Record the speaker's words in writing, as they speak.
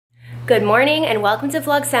Good morning and welcome to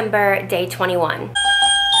VLOGCEMBER day 21.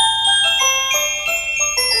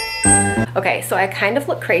 Okay, so I kind of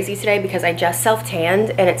look crazy today because I just self-tanned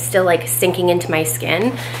and it's still like sinking into my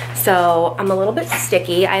skin. So I'm a little bit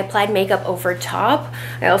sticky. I applied makeup over top.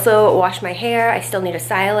 I also washed my hair. I still need to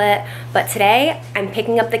style it. But today I'm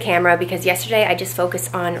picking up the camera because yesterday I just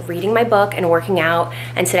focused on reading my book and working out.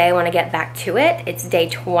 And today I want to get back to it. It's day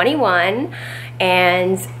 21.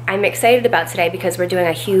 And I'm excited about today because we're doing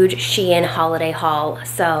a huge Shein holiday haul.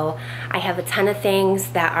 So I have a ton of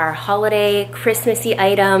things that are holiday, Christmassy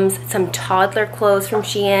items, some toddler clothes from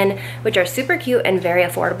Shein, which are super cute and very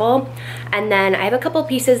affordable. And then I have a couple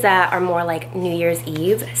pieces that are more like New Year's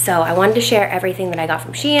Eve. So I wanted to share everything that I got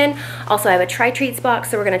from Shein. Also, I have a try treats box,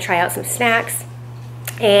 so we're gonna try out some snacks.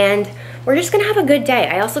 And we're just gonna have a good day.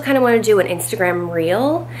 I also kind of want to do an Instagram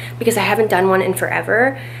reel because I haven't done one in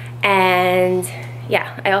forever. And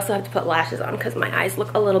yeah, I also have to put lashes on because my eyes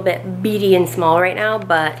look a little bit beady and small right now,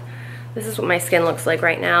 but this is what my skin looks like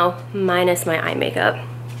right now, minus my eye makeup.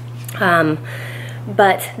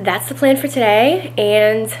 But that's the plan for today,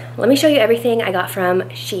 and let me show you everything I got from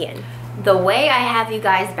Shein. The way I have you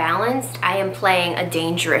guys balanced, I am playing a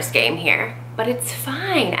dangerous game here, but it's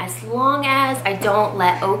fine as long as I don't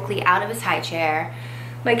let Oakley out of his high chair.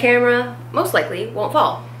 My camera most likely won't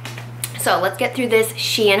fall. So let's get through this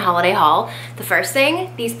Shein holiday haul. The first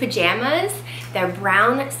thing, these pajamas, they're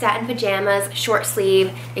brown satin pajamas, short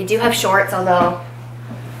sleeve. They do have shorts, although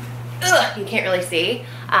you can't really see.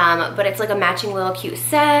 But it's like a matching little cute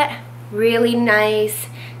set. Really nice,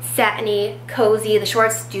 satiny, cozy. The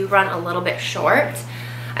shorts do run a little bit short.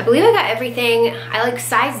 I believe I got everything, I like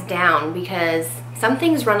sized down because some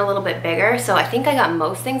things run a little bit bigger. So I think I got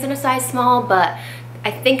most things in a size small, but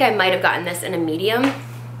I think I might have gotten this in a medium.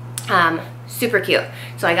 Super cute.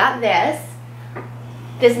 So I got this.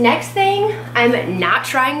 This next thing, I'm not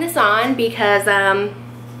trying this on because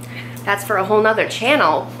that's for a whole nother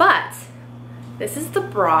channel, but this is the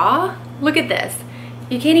bra. Look at this.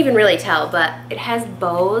 You can't even really tell, but it has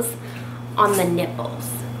bows on the nipples.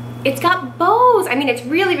 It's got bows. I mean, it's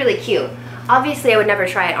really, really cute. Obviously, I would never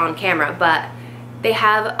try it on camera, but they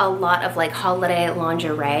have a lot of like holiday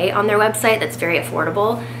lingerie on their website that's very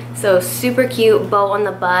affordable. So super cute, bow on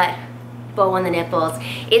the butt, bow on the nipples.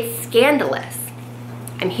 It's scandalous.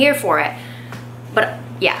 I'm here for it. But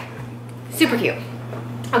yeah, super cute.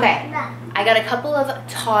 Okay, I got a couple of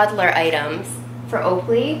toddler items for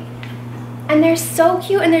Oakley. And they're so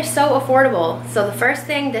cute and they're so affordable. So the first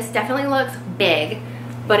thing, this definitely looks big,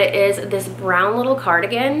 but it is this brown little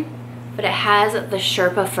cardigan, but it has the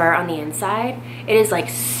Sherpa fur on the inside. It is like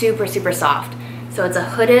super, super soft. So it's a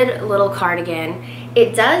hooded little cardigan.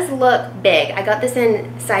 It does look big. I got this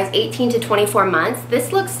in size 18 to 24 months.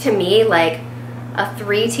 This looks to me like a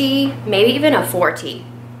 3T, maybe even a 4T.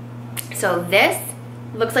 So this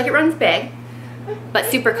looks like it runs big, but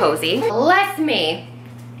super cozy. Bless me.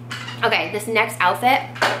 Okay, this next outfit,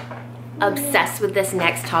 obsessed with this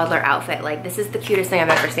next toddler outfit. Like, this is the cutest thing I've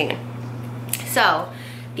ever seen. So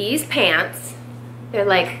these pants, they're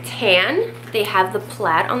like tan. They have the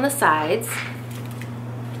plaid on the sides.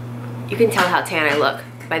 You can tell how tan I look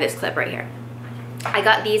by this clip right here. I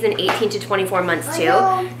got these in 18 to 24 months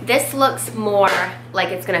too. This looks more like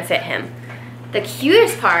it's gonna fit him. The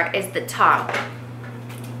cutest part is the top.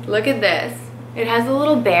 Look at this. It has a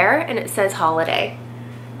little bear and it says holiday.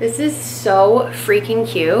 This is so freaking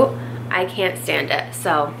cute. I can't stand it.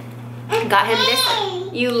 So, got him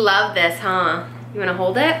this. You love this, huh? You wanna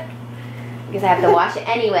hold it? Because I have to wash it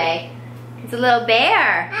anyway. It's a little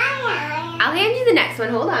bear. I'll hand you the next one,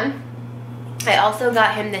 hold on. I also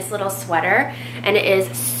got him this little sweater, and it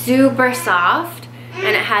is super soft,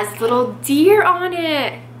 and it has little deer on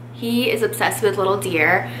it. He is obsessed with little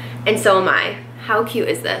deer, and so am I. How cute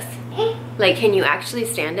is this? Like, can you actually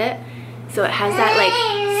stand it? So it has that, like,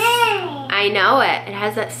 I know it. It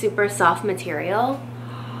has that super soft material.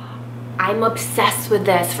 I'm obsessed with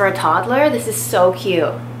this for a toddler. This is so cute.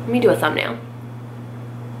 Let me do a thumbnail.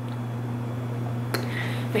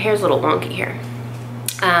 My hair's a little wonky here.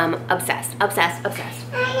 Obsessed, obsessed, obsessed.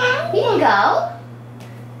 Here you go.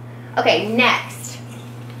 Okay, next.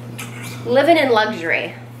 Living in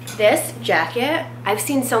luxury. This jacket, I've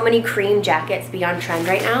seen so many cream jackets be on trend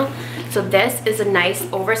right now. So this is a nice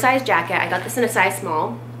oversized jacket. I got this in a size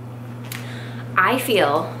small. I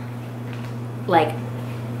feel like,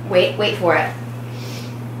 wait for it.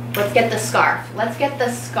 Let's get the scarf. Let's get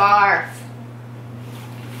the scarf.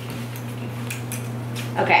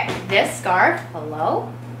 Okay, this scarf,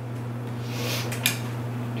 hello?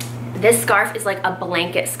 This scarf is like a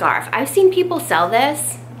blanket scarf. I've seen people sell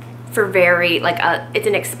this for very, like, it's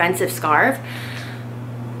an expensive scarf.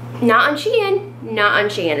 Not on Shein, not on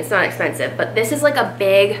Shein, it's not expensive, but this is like a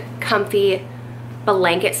big, comfy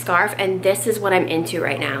blanket scarf, and this is what I'm into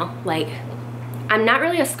right now. Like, I'm not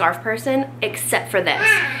really a scarf person, except for this.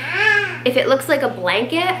 If it looks like a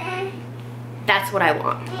blanket, that's what I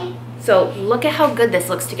want. So look at how good this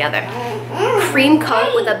looks together. Cream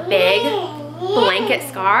coat with a big blanket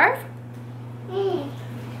scarf.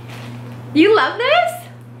 You love this?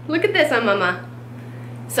 Look at this on Mama.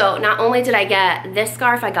 So not only did I get this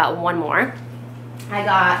scarf, I got one more. I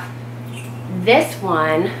got this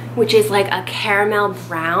one, which is like a caramel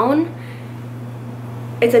brown.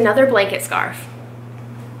 It's another blanket scarf.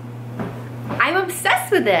 I'm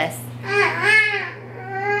obsessed with this.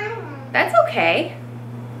 That's okay.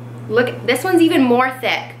 Look, this one's even more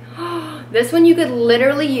thick. This one you could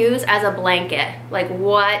literally use as a blanket. Like,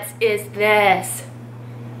 what is this?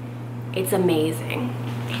 It's amazing.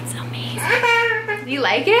 It's amazing. Do you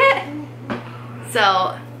like it?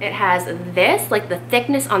 So it has this, like the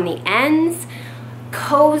thickness on the ends,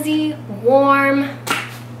 cozy, warm.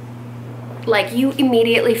 Like, you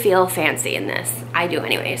immediately feel fancy in this. I do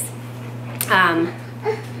anyways.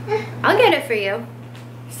 I'll get it for you.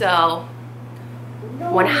 So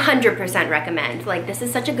 100% recommend. Like, this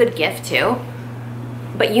is such a good gift too,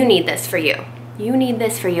 but you need this for you. You need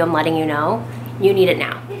this for you, I'm letting you know. You need it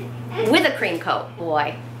now. With a cream coat,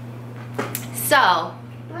 boy. So,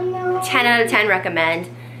 10 out of 10 recommend.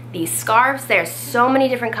 These scarves, there's so many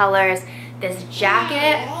different colors. This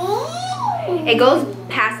jacket, it goes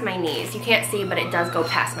past my knees. You can't see, but it does go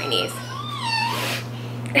past my knees.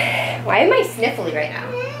 Why am I sniffly right now?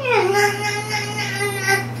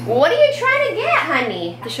 What are you trying to get,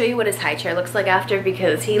 honey? To show you what his high chair looks like after,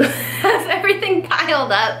 because he has everything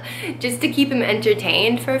piled up just to keep him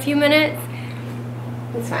entertained for a few minutes.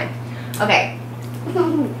 It's fine. Okay.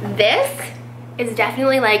 This is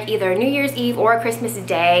definitely like either New Year's Eve or Christmas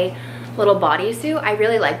Day little bodysuit. I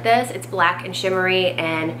really like this. It's black and shimmery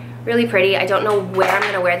and really pretty. I don't know where I'm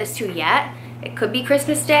gonna wear this to yet. It could be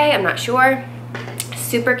Christmas Day, I'm not sure.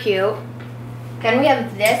 Super cute. Then we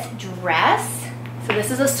have this dress. So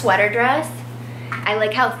this is a sweater dress. I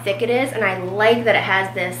like how thick it is, and I like that it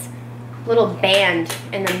has this little band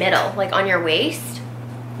in the middle, like on your waist,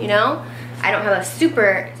 you know? I don't have a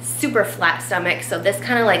super flat stomach, so this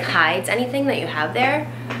kind of like hides anything that you have there.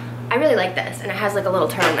 I really like this, and it has like a little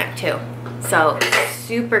turtleneck too. So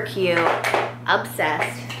super cute,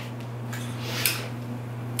 obsessed.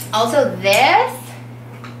 Also this,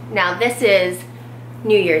 now this is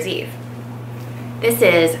New Year's Eve. This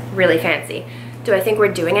is really fancy. Do I think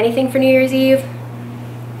we're doing anything for New Year's Eve?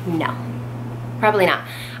 No, probably not.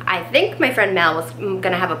 I think my friend Mel was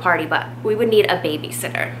gonna have a party, but we would need a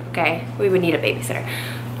babysitter, okay? We would need a babysitter.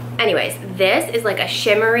 Anyways, this is like a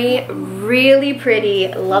shimmery, really pretty,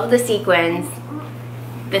 love the sequins.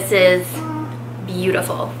 This is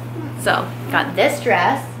beautiful. So, got this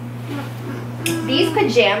dress. These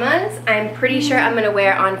pajamas, I'm pretty sure I'm gonna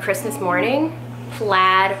wear on Christmas morning.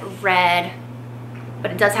 Plaid, red,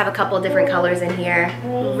 but it does have a couple of different colors in here.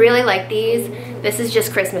 Really like these. This is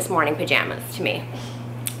just Christmas morning pajamas to me.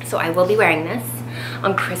 So I will be wearing this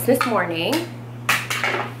on Christmas morning.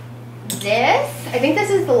 This, I think this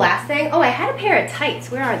is the last thing. Oh, I had a pair of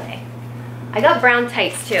tights. Where are they? I got brown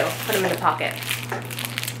tights too. Put them in the pocket.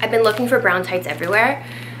 I've been looking for brown tights everywhere,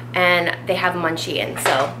 and they have them on Shein.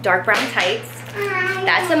 So dark brown tights,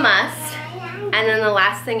 that's a must. And then the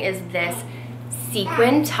last thing is this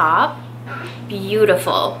sequin top.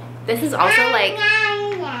 Beautiful. This is also like,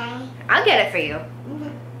 I'll get it for you.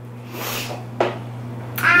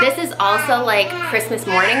 This is also like Christmas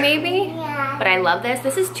morning maybe, but I love this.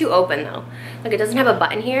 This is too open though. Like, it doesn't have a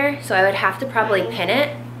button here, so I would have to probably pin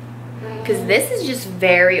it, because this is just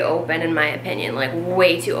very open in my opinion, like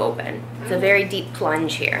way too open. It's a very deep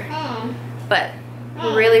plunge here, but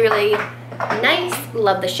really, really nice.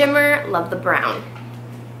 Love the shimmer, love the brown.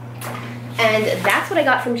 And that's what I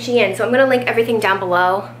got from Shein. So I'm gonna link everything down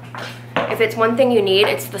below. If it's one thing you need,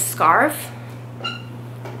 it's the scarf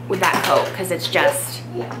with that coat, because it's just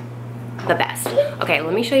the best. Okay,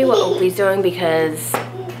 let me show you what Oakley's doing, because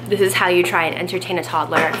this is how you try and entertain a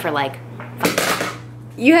toddler for like...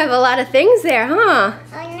 You have a lot of things there, huh?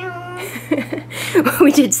 I know.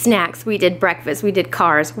 We did snacks, we did breakfast, we did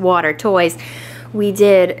cars, water, toys. We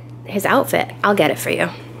did his outfit. I'll get it for you.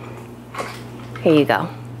 Here you go.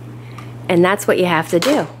 And that's what you have to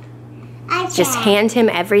do. Just hand him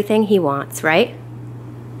everything he wants, right?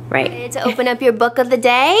 Right. To open up your book of the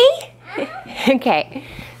day? Okay.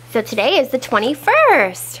 So today is the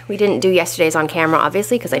 21st. We didn't do yesterday's on camera,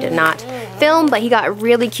 obviously, because I did not film, but he got a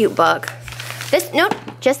really cute book. This, nope,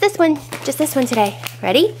 just this one. Just this one today.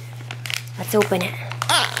 Ready? Let's open it.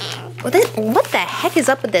 What the heck is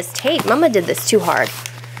up with this tape? Mama did this too hard.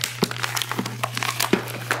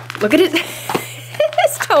 Look at it.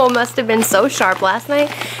 His toe must have been so sharp last night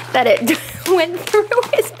that it went through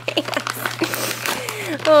his pants.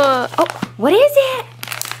 Oh, what is it?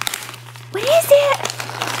 What is it?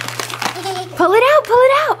 Pull it out, pull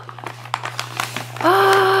it out.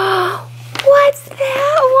 Oh, what's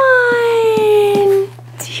that one?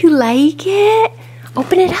 Do you like it?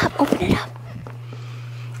 Open it up, open it up.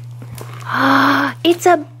 Ah, it's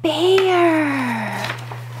a bear.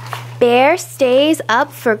 Bear stays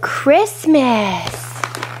up for Christmas.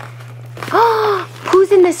 Oh,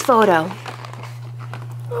 who's in this photo?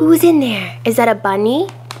 Who's in there? Is that a bunny?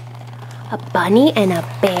 A bunny and a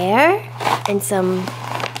bear? And some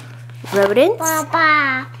rodents?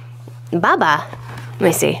 Baba. Baba? Let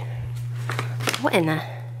me see. What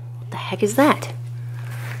the heck is that?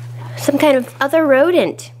 Some kind of other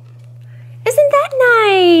rodent. Isn't that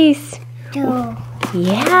nice?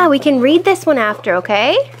 Yeah, we can read this one after,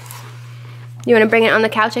 okay? You want to bring it on the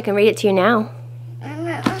couch? I can read it to you now.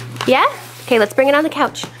 Yeah? Okay, let's bring it on the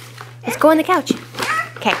couch. Let's go on the couch.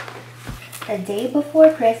 Okay. The day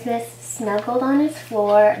before Christmas, snuggled on his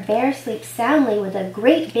floor, Bear sleeps soundly with a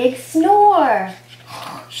great big snore.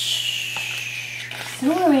 Shh.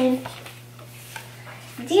 Snoring.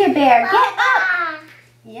 Dear Bear, get up!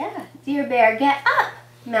 Yeah, Dear Bear, get up!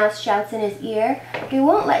 Mouse shouts in his ear. We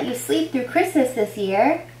won't let you sleep through Christmas this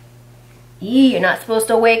year. You're not supposed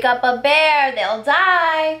to wake up a bear, they'll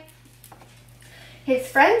die. His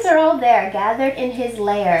friends are all there, gathered in his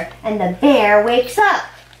lair, and the bear wakes up.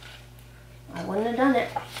 I wouldn't have done it.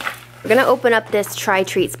 We're gonna open up this Try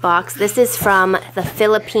Treats box. This is from the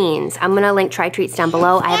Philippines. I'm gonna link Try Treats down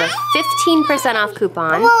below. I have a 15% off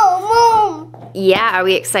coupon. Mom. Yeah, are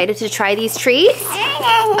we excited to try these treats?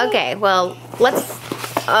 Okay, well, let's,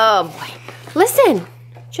 oh boy. Listen,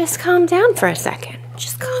 just calm down for a second.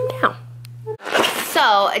 Just calm down. So,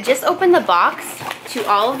 I just opened the box to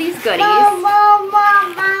all of these goodies. I'm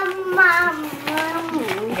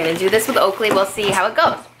gonna do this with Oakley. We'll see how it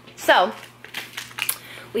goes. So,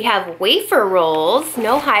 we have wafer rolls,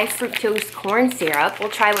 no high fructose corn syrup. We'll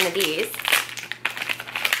try one of these.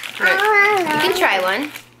 You can try one.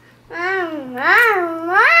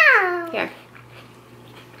 Here.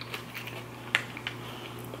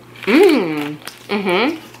 Mmm.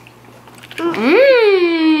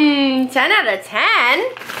 10 out of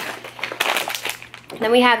 10.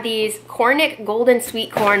 Then we have these Cornick Golden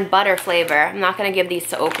Sweet Corn Butter flavor. I'm not gonna give these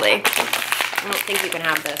to Oakley. I don't think you can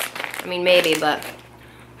have this. I mean, maybe, but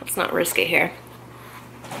let's not risk it here.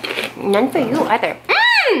 None for you either.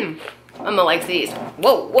 Mama likes these.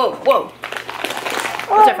 Whoa, whoa, whoa.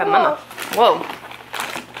 Those are from Mama. Whoa.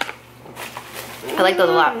 I like those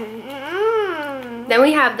a lot. Then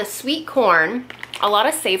we have the sweet corn. A lot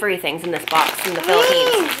of savory things in this box from the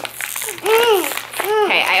Philippines.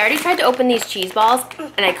 Okay, I already tried to open these cheese balls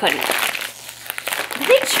and I couldn't. Are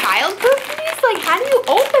they child cookies? Like, how do you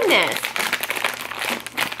open this?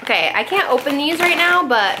 Okay, I can't open these right now,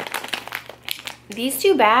 but these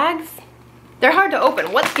two bags, they're hard to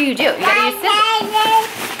open. What do? You gotta use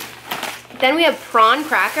scissors. Then we have prawn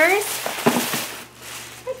crackers.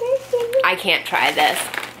 I can't try this.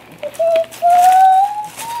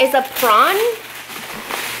 Is a prawn?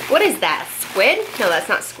 What is that? Squid? No, that's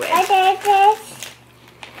not squid.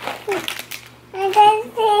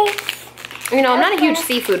 You know, I'm not a huge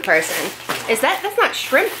seafood person. That's not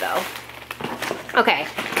shrimp though. Okay,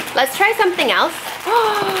 let's try something else.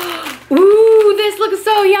 Ooh, this looks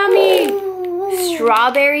so yummy.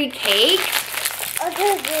 Strawberry cake.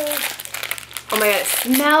 Oh my god, it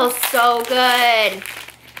smells so good.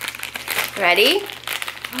 Ready?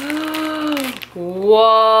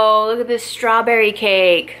 Whoa, look at this strawberry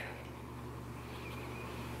cake.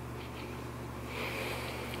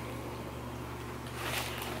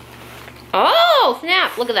 Oh,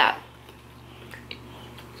 snap, look at that.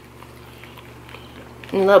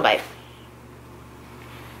 A little bite.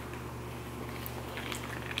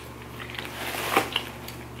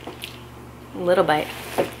 A little bite.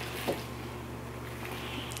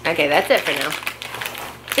 Okay, that's it for now.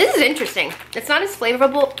 This is interesting. It's not as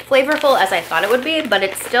flavorful as I thought it would be, but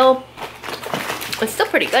it's still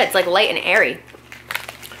pretty good. It's like light and airy.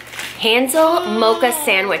 Hansel mocha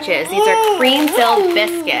sandwiches. These are cream-filled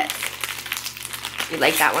biscuits. You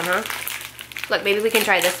like that one, huh? Look, maybe we can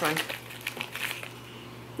try this one.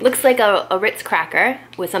 Looks like a Ritz cracker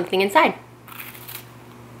with something inside.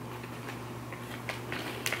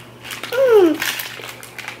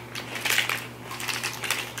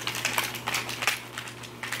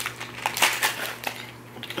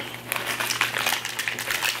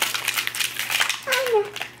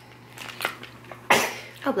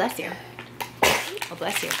 Oh, bless you. Oh,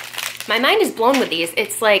 bless you. My mind is blown with these.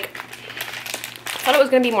 It's like, I thought it was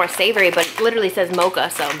gonna be more savory, but it literally says mocha,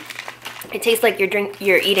 so it tastes like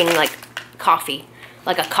you're eating like coffee,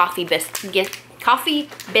 like a coffee biscuit. Coffee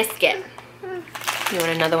biscuit. You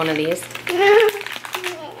want another one of these?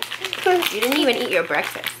 You didn't even eat your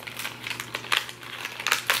breakfast.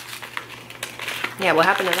 Yeah, what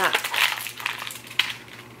happened to that?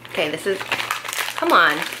 Okay, this is, come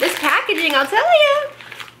on. This packaging, I'll tell you.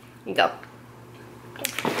 You go.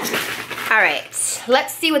 All right,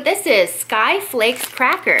 let's see what this is. Sky Flakes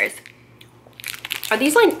crackers. Are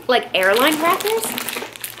these like airline crackers?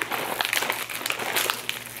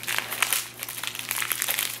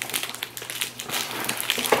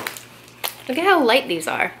 Look at how light these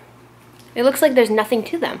are. It looks like there's nothing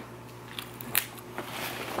to them.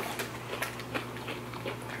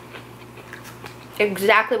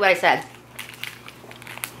 Exactly what I said.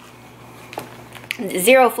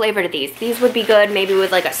 Zero flavor to these. These would be good maybe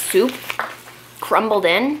with like a soup crumbled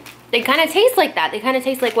in. They kind of taste like that. They kind of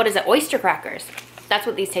taste like, what is it, oyster crackers. That's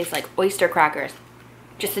what these taste like, oyster crackers.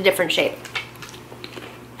 Just a different shape.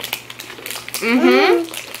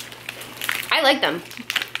 I like them.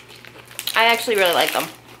 I actually really like them.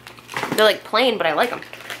 They're like plain, but I like them.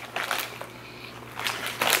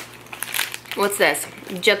 What's this?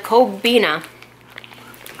 Jacobina.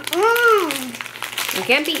 You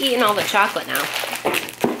can't be eating all the chocolate now.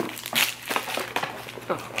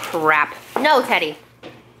 Oh, crap. No, Teddy.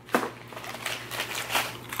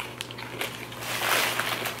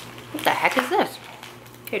 What the heck is this?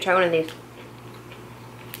 Here, try one of these.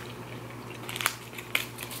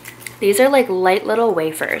 These are like light little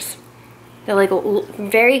wafers. They're like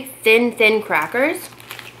very thin crackers.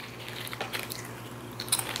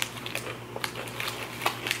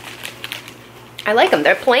 I like them.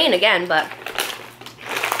 They're plain again, but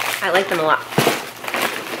I like them a lot.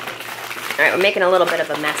 All right, we're making a little bit of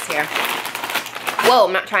a mess here. Whoa,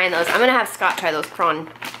 I'm not trying those. I'm gonna have Scott try those prawn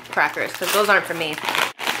crackers because those aren't for me.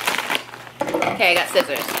 Okay, I got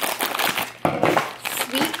scissors.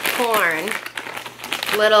 Sweet corn,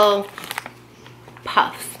 little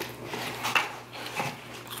puffs.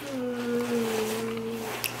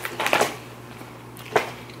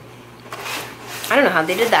 I don't know how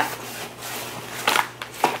they did that.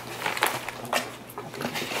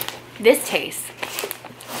 This tastes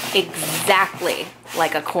exactly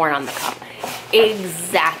like a corn on the cob.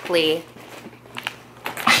 Exactly.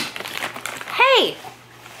 Hey!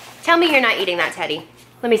 Tell me you're not eating that, Teddy.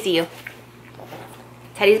 Let me see you.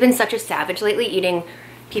 Teddy's been such a savage lately eating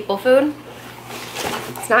people food.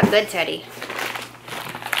 It's not good, Teddy.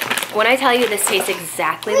 When I tell you this tastes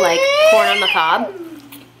exactly like corn on the cob,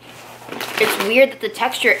 it's weird that the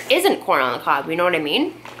texture isn't corn on the cob, you know what I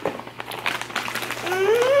mean?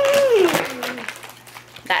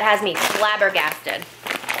 That has me flabbergasted.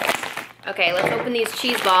 Okay, let's open these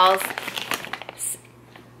cheese balls.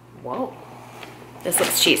 Whoa. This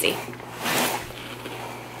looks cheesy.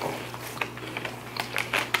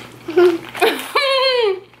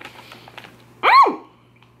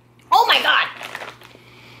 Oh my god!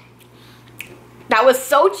 That was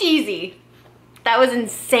so cheesy. That was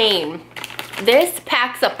insane. This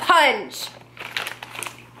packs a punch.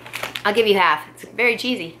 I'll give you half. It's very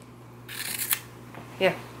cheesy.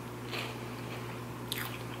 Yeah.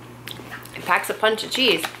 It packs a punch of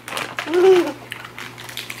cheese.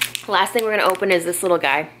 Last thing we're gonna open is this little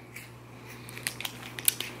guy.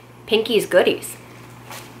 Pinky's Goodies.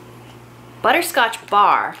 Butterscotch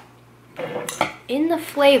bar. In the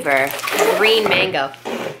flavor, green mango.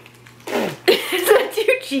 Is that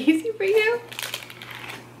too cheesy for you?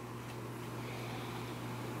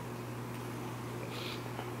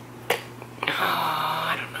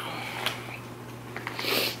 I don't know.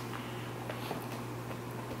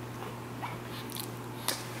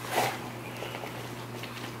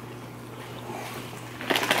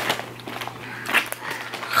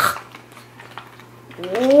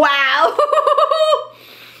 Wow!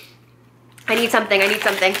 I need something, I need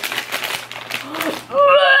something.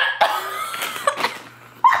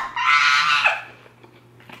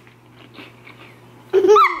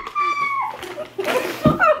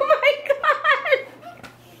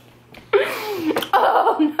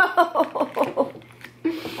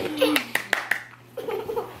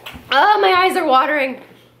 Oh, my eyes are watering.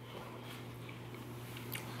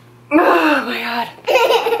 Oh my god.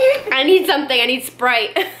 I need something, I need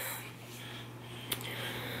Sprite.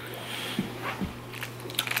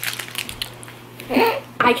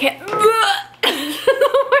 I can't. This is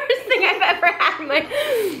the worst thing I've ever had in my.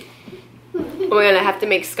 Oh my god, I have to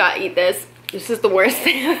make Scott eat this. This is the worst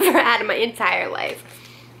thing I've ever had in my entire life.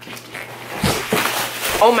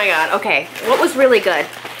 Oh my god, okay. What was really good?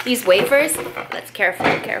 These wafers. Let's careful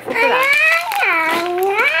for that.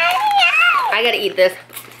 I gotta eat this.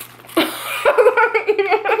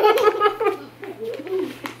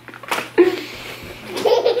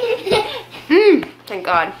 Thank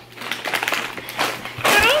God.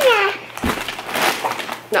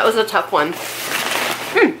 That was a tough one.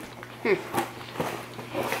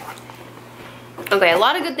 Okay, a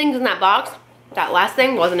lot of good things in that box. That last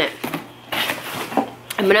thing wasn't it.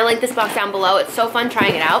 I'm gonna link this box down below. It's so fun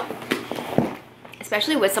trying it out,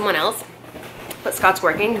 especially with someone else. But Scott's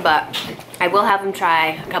working, but I will have him try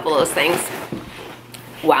a couple of those things.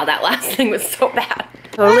 Wow, that last thing was so bad.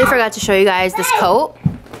 Totally forgot to show you guys this coat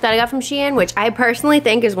that I got from Shein, which I personally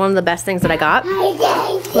think is one of the best things that I got.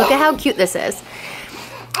 Look at how cute this is.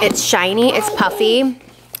 It's shiny, it's puffy.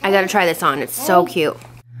 I gotta try this on, it's so cute.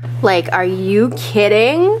 Like, are you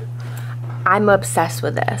kidding? I'm obsessed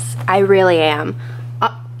with this. I really am.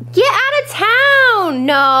 Get out of town!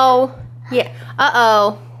 No. Yeah,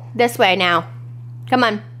 uh-oh. This way now. Come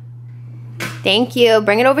on. Thank you,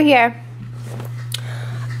 bring it over here.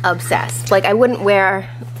 Obsessed. Like, I wouldn't wear,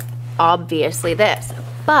 obviously, this.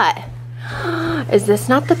 But, is this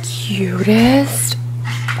not the cutest?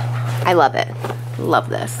 I love it. Love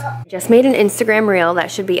this. Just made an Instagram reel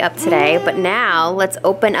that should be up today, but now let's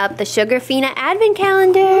open up the Sugarfina advent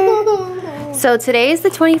calendar. So today is the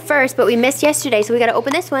 21st, but we missed yesterday, so we gotta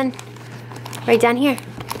open this one. Right down here.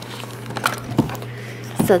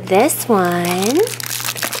 So this one,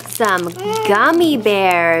 some gummy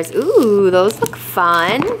bears. Ooh, those look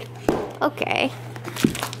fun. Okay.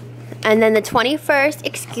 And then the 21st,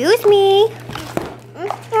 excuse me.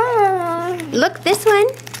 Look, this one.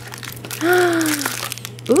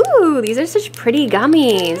 Ooh, these are such pretty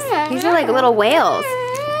gummies. These are like little whales.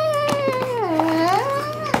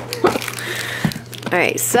 All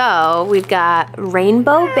right, so we've got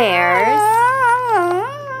rainbow bears.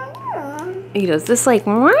 He does this like,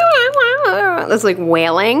 that's like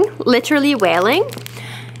wailing, literally wailing.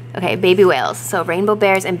 Okay, baby whales. So rainbow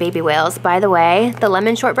bears and baby whales. By the way, the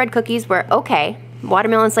lemon shortbread cookies were okay.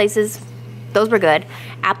 Watermelon slices, those were good.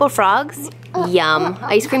 Apple frogs, yum.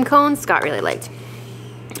 Ice cream cones, Scott really liked.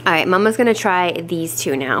 All right, Mama's gonna try these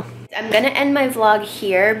two now. I'm gonna end my vlog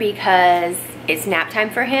here because it's nap time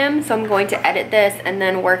for him. So I'm going to edit this and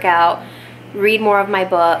then work out, read more of my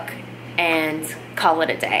book, and call it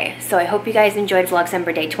a day. So I hope you guys enjoyed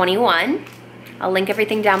VLOGCEMBER day 21. I'll link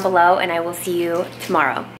everything down below and I will see you tomorrow.